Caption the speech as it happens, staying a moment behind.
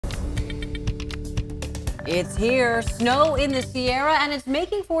It's here, snow in the Sierra, and it's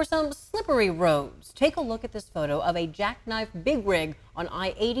making for some slippery roads. Take a look at this photo of a jackknife big rig on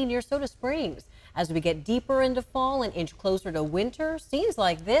I-80 near Soda Springs. As we get deeper into fall and inch closer to winter, scenes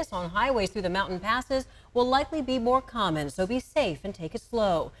like this on highways through the mountain passes will likely be more common, so be safe and take it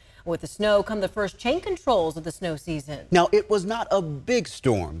slow. With the snow come the first chain controls of the snow season. Now, it was not a big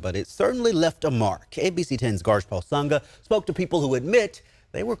storm, but it certainly left a mark. ABC 10's Garshpal Sangha spoke to people who admit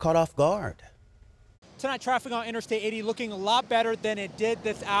they were caught off guard. Tonight, traffic on Interstate 80 looking a lot better than it did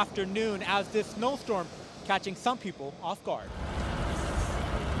this afternoon as this snowstorm catching some people off guard.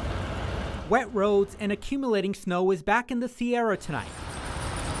 Wet roads and accumulating snow is back in the Sierra tonight.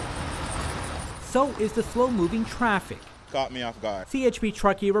 So is the slow-moving traffic. Caught me off guard. CHP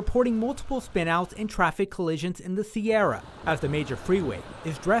Truckee reporting multiple spinouts and traffic collisions in the Sierra as the major freeway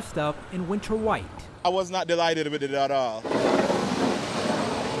is dressed up in winter white. I was not delighted with it at all.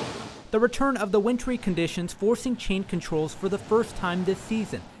 The return of the wintry conditions forcing chain controls for the first time this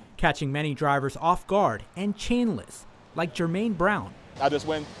season, catching many drivers off guard and chainless, like Jermaine Brown. I just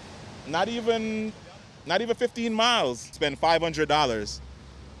went not even 15 miles, spent $500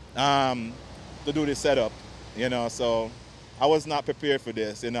 to do this setup, so I was not prepared for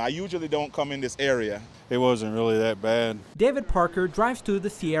this. I usually don't come in this area. It wasn't really that bad. David Parker drives through the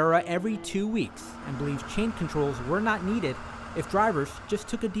Sierra every 2 weeks and believes chain controls were not needed if drivers just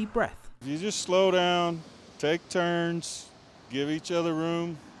took a deep breath. If you just slow down, take turns, give each other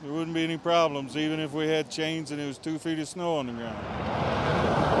room, there wouldn't be any problems, even if we had chains and it was 2 feet of snow on the ground.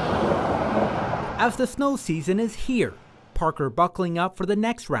 As the snow season is here, Parker buckling up for the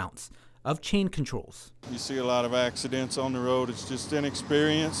next rounds of chain controls. You see a lot of accidents on the road. It's just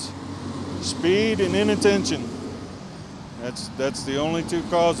inexperience, speed, and inattention. That's the only 2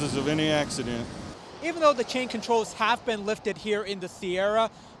 causes of any accident. Even though the chain controls have been lifted here in the Sierra,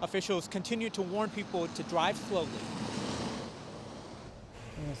 officials continue to warn people to drive slowly.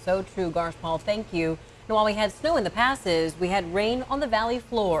 So true, Garshpal. Thank you. And while we had snow in the passes, we had rain on the valley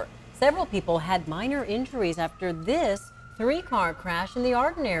floor. Several people had minor injuries after this 3-car crash in the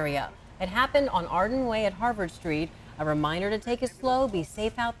Arden area. It happened on Arden Way at Harvard Street. A reminder to take it slow, be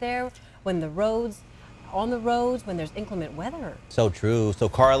safe out there when on the roads when there's inclement weather. So true. So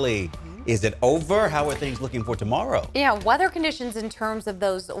Carly, is it over? How are things looking for tomorrow? Yeah, weather conditions in terms of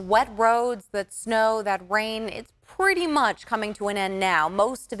those wet roads, that snow, that rain, it's pretty much coming to an end now.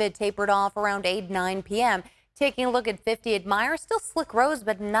 Most of it tapered off around 8-9 p.m. Taking a look at 50 at Meyer, still slick roads,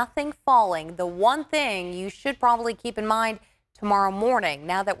 but nothing falling. The one thing you should probably keep in mind tomorrow morning,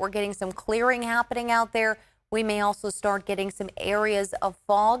 now that we're getting some clearing happening out there, we may also start getting some areas of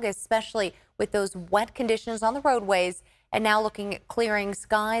fog, especially with those wet conditions on the roadways. And now looking at clearing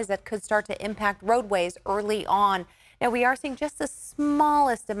skies that could start to impact roadways early on. Now we are seeing just the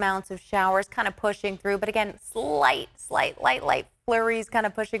smallest amounts of showers kind of pushing through, but again, light flurries kind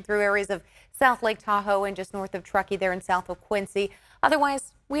of pushing through areas of South Lake Tahoe and just north of Truckee there in south of Quincy.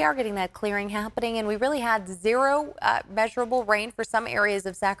 Otherwise, we are getting that clearing happening, and we really had 0 measurable rain for some areas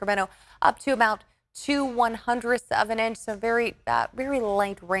of Sacramento, up to about 2/100ths of an inch, so very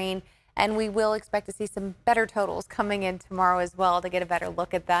light rain. And we will expect to see some better totals coming in tomorrow as well to get a better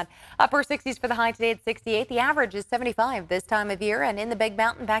look at that. Upper 60s for the high today at 68. The average is 75 this time of year. And in the Big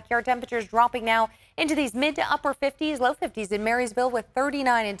Mountain, backyard temperatures dropping now into these mid to upper 50s, low 50s in Marysville with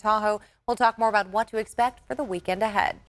 39 in Tahoe. We'll talk more about what to expect for the weekend ahead.